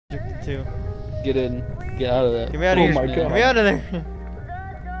too. Get in. Get out of there. Get me out of here. my God. Get me out of there.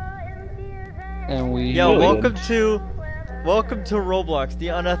 And we. Yo, Really welcome didn't. welcome to Roblox, the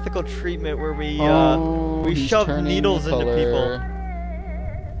unethical treatment where we He's shove turning needles into color. people.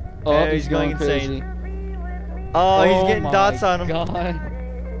 Oh, Hey, he's going insane. crazy. Oh, he's getting my dots on him. God.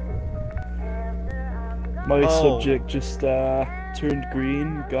 My Oh. subject just turned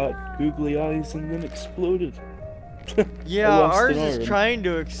green, got googly eyes, and then exploded. Yeah, I lost ours an is arm. trying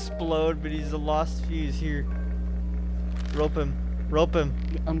to explode, but he's a lost fuse here. Rope him. Rope him.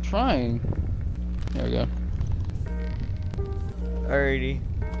 I'm trying. There we go. Alrighty.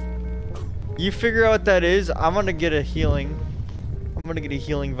 You figure out what that is, I'm gonna get a healing. I'm gonna get a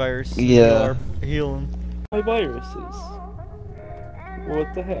healing virus. Yeah. Heal him. My viruses.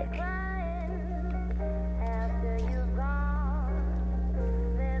 What the heck?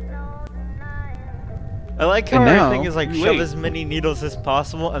 I like how And everything now, is like you shove wait. as many needles as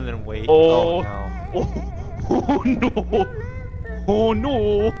possible and then wait. Oh. No. Oh no! Oh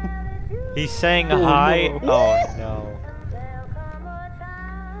no! He's saying Oh, hi. no. Oh no.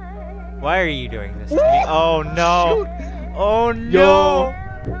 Why are you doing this to me? Oh no. Oh no.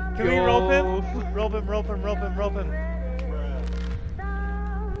 Can we rope him? Rope him, rope him, rope him, rope him.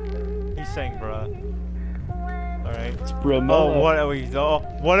 He's saying bruh. Alright. It's Bromella. Oh, what have we done?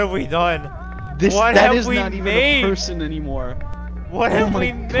 What have we done? This What that have is we not even made? a person anymore. What Oh have my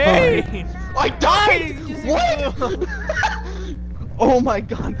we God. made? I died! Just What? Oh my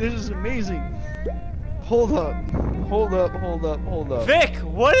God, this is amazing. Hold up. Hold up, hold up, hold up. Vic,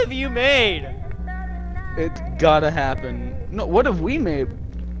 what have you made? It's gotta happen. No, what have we made?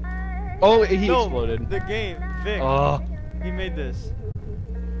 Oh, he No, exploded. the game. Vic, he made this.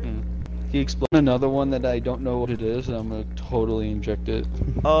 He exploded. Another one that I don't know what it is, and I'm gonna totally inject it.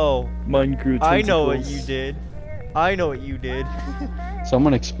 Oh, Mine grew tentacles. I know what you did. I know what you did.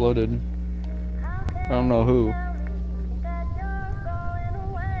 Someone exploded. I don't know who.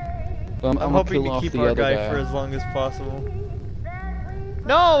 I'm gonna hoping kill to off keep the our other guy for as long as possible.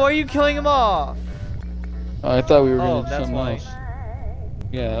 No, why are you killing him off? Oh, I thought we were Oh, gonna do that's something why. else.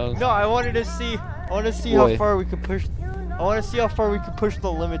 Yeah, that was... No, I wanted to see. I want to see Boy. how far we could push. I want to see how far we could push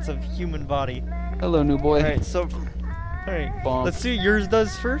the limits of human body. Hello, new boy. All right, so. All right, Bonk. let's see what yours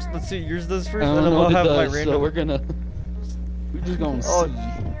does first. Let's see what yours does I first, don't and then know we'll what it have my does, random. so we're gonna... We're just going Oh,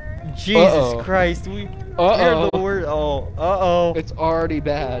 see. Jesus Uh-oh. Christ, we Uh-oh. are the word. Oh, uh-oh. It's already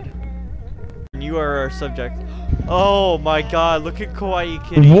bad. You are our subject. Oh my God! Look at Kawaii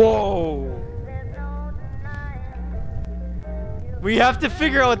Kitty. Whoa! We have to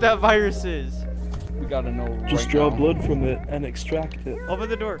figure out what that virus is. We gotta know Just right draw now. blood from it and extract it. Open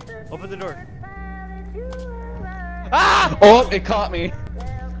the door. Open the door. Ah! Oh, it caught me.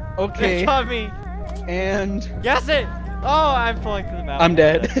 They Okay, got me. and... Guess it. Oh, I'm falling to the map. I'm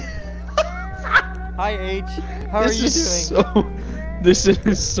dead. Hi H. How are This you is doing? So... This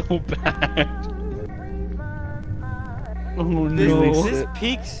is so bad. Oh This, no. this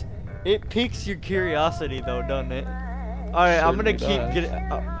piques. It piques your curiosity though, doesn't it? All right, I'm gonna Certainly keep does.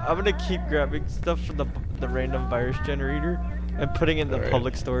 getting. I'm gonna keep grabbing stuff from the random virus generator and putting it in the Alright.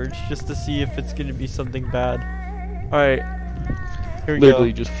 public storage just to see if it's gonna be something bad. All right. Here we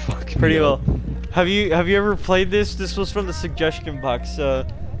Literally go. just fucking Pretty me well. up. Have you ever played this? This was from the suggestion box.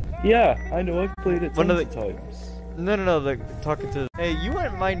 Yeah, I know. I've played it One tons of of times. No. Talking to. Hey, you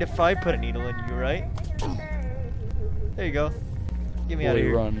wouldn't mind if I put a needle in you, right? There you go. Get me out of Boy,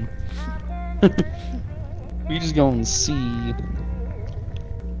 here. run. We just go and see.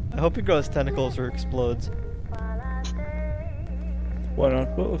 I hope it grows tentacles or explodes. Why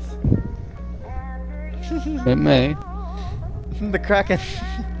not both? It may. The Kraken.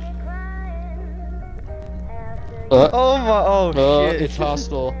 Uh, Oh my! Oh shit! it's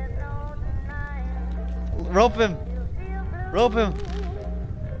hostile. Rope him! Rope him!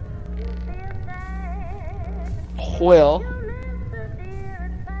 Well,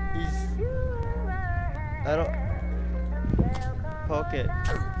 He's. I don't. Poke it.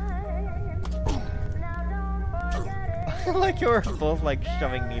 I like how we're both like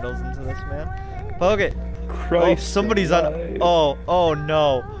shoving needles into this man. Poke it. Oh, Christ. somebody's on. alive. Oh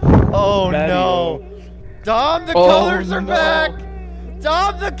no! Oh no! Mario. Dom, the Oh, colors are no. back!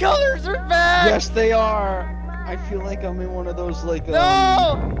 Dom, the colors are back! yes, they are. I feel like I'm in one of those like.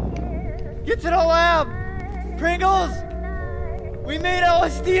 No! Get to the lab! Pringles! We made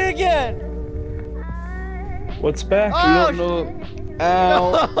LSD again! What's back? Oh, We don't know.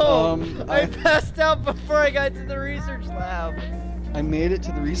 Ow. No! I passed out before I got to the research lab. I made it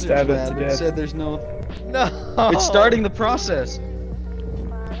to the research Stab it lab. to It death. said there's no. No! It's starting the process.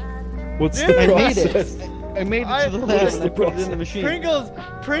 What's Dude, the I made it. process? I made it to the lab What's and I the put it in the process? machine.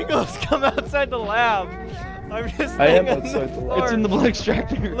 Pringles, come outside the lab. I'm just I am laying on outside the lab. floor. It's in the blood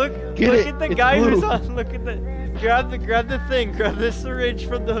extractor. Look, Get look it. at the It's guy who's blue. on. Look at the. Grab the thing. Grab the syringe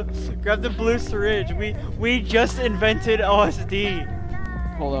from the. Grab the blue syringe. We just invented LSD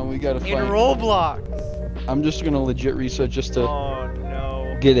Hold on, we gotta in find. Roblox. I'm just gonna legit reset just to Oh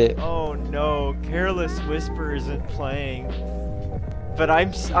no. get it. Oh no. Careless Whisper isn't playing. But I'm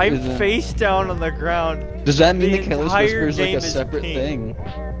Isn't. face down on the ground. Does that mean The the Careless entire Whisper is like game a is separate pink. thing?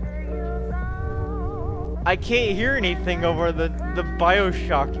 I can't hear anything over the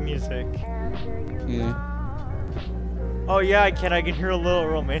Bioshock music. Yeah. Oh yeah, I can hear a little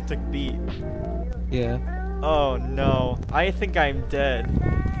romantic beat. Yeah. Oh no, I think I'm dead.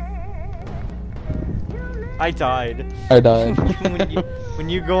 I died. I died. when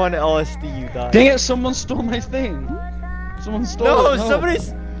you go on LSD, you die. Dang it! Someone stole my thing. Someone stole No, it.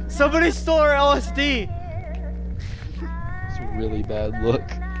 somebody stole our LSD. It's a really bad look.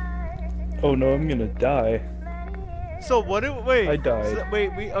 Oh no, I'm gonna die. So what? Wait. I died. So,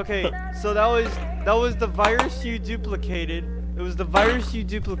 wait. Okay. So that was the virus you duplicated. It was the virus you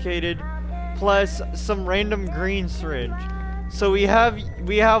duplicated, plus some random green syringe. So we have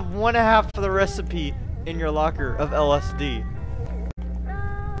 1/2 of the recipe in your locker of LSD.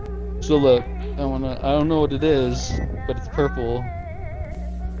 So look, I don't know what it is, but it's purple.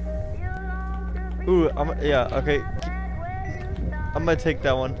 Ooh, yeah. Okay. I'm gonna take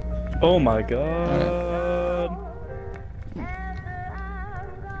that one. Oh my god. Oh my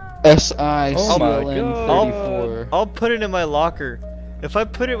SI-CLN-34. I'll put it in my locker. If I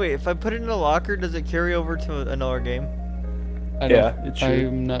put it in a locker, does it carry over to another game? Yeah, it should.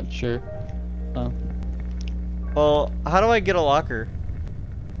 I'm not sure. Well, how do I get a locker?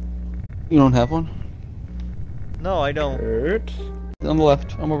 You don't have one? No, I don't. Hurt. On the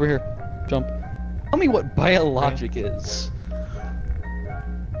left. I'm over here. Jump. Tell me what biologic is.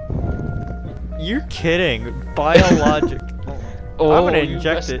 You're kidding. Biologic. Oh, I'm gonna you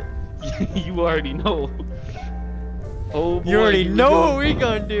inject rest- it. You already know. Oh boy, You already here we know go. what we're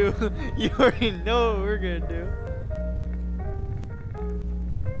gonna do. You already know what we're gonna do.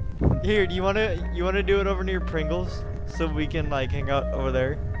 Here, do you wanna do it over near Pringles so we can like hang out over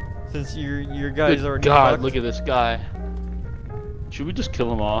there? Since your guys Good already God, fucked? look at this guy. Should we just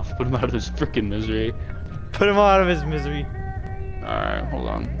kill him off? Put him out of his freaking misery. Put him out of his misery. Alright, hold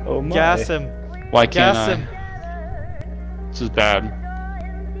on. Oh my. Gas him. Why can't Gas I? him. This is bad.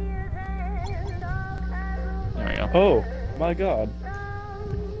 There we go. Oh my god.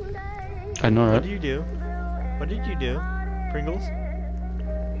 I know, What right? did you do? What did you do? Pringles?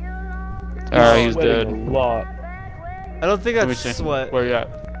 Alright, he's Sweating dead. a lot. I don't think Let me that's see. sweat. Where you at?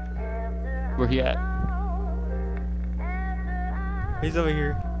 Where he at? He's over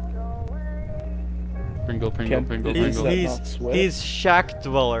here. Pringle. Is that not sweat? He's Shack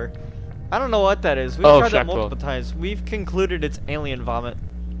Dweller. I don't know what that is. We've Oh, tried that Shack multiple Dweller. times. We've concluded it's alien vomit.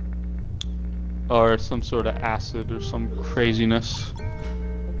 Or some sort of acid or some craziness.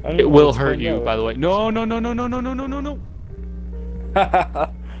 I don't It know, will let's hurt find you, out. by the way. No.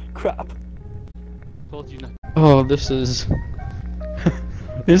 Crap. Told you not. Oh, this is.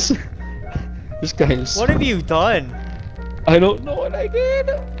 this guy is. What have you done? I don't know what I did.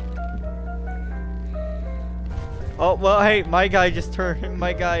 Oh well, hey, my guy just turned.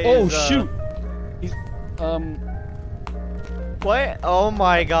 My guy Oh is. shoot. He's. What? Oh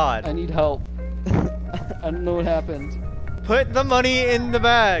my God! I need help. I don't know what happened. Put the money in the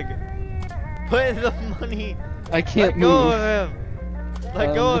bag. Put the money. I can't Let go move. of him.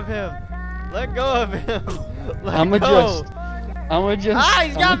 Let go of him. Let go of him. Let I'ma go. I'ma just. Ah,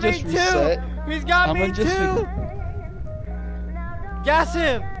 he's got I'ma me just too. reset. He's got I'ma me just too. Gas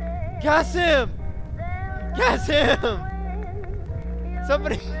him. Gas him. Gas him.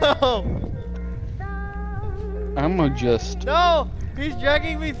 Somebody help. I'ma just. No, he's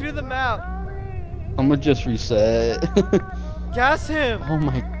dragging me through the map. I'ma just reset. Gas him. Oh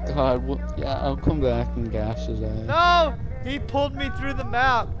my God. What? Yeah, I'll come back and gas his ass. No, he pulled me through the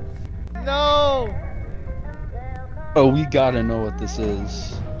map. No. Oh, we gotta know what this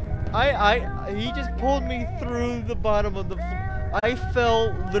is. He just pulled me through the bottom of the. I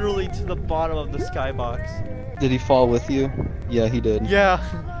fell literally to the bottom of the skybox. Did he fall with you? Yeah, he did. Yeah.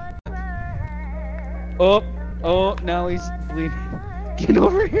 Oh, now he's bleeding. Get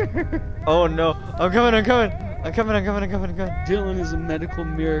over here. Oh no. I'm coming. Dylan is a medical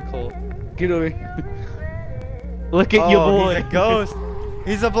miracle. Get over here. Look at your boy. He's a ghost.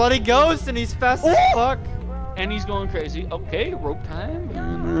 He's a bloody ghost and he's fast as fuck. And he's going crazy. Okay, rope time.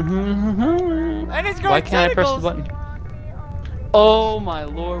 And he's growing Why can't tentacles. I press the button? Oh my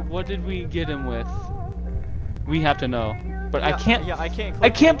lord, what did we get him with? We have to know. But I Yeah, can't. Yeah, I can't. I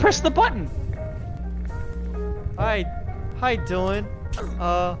can't press the button. Hi, Dylan.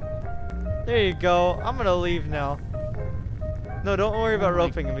 There you go. I'm gonna leave now. No, don't worry about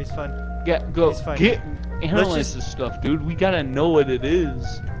roping him. He's fine. Go. He's fine. Get analyze just- this stuff, dude. We gotta know what it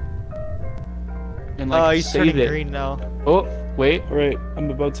is. And like He's save turning it. green now. Oh, wait. Alright, I'm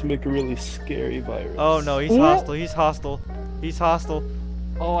about to make a really scary virus. Oh no, he's Ooh. hostile. He's hostile. He's hostile.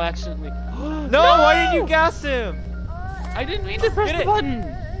 Oh, accidentally. No, why did you gas him? I didn't mean to press Get the it. button.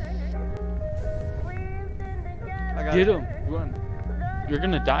 I got Get it. him. Run. You're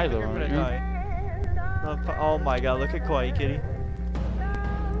gonna die though. I'm aren't gonna you? die. No, oh my god, look at Quiet Kitty.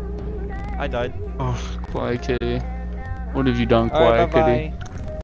 I died. Oh, Quiet Kitty. What have you done, Alright, Quiet Kitty? bye-bye.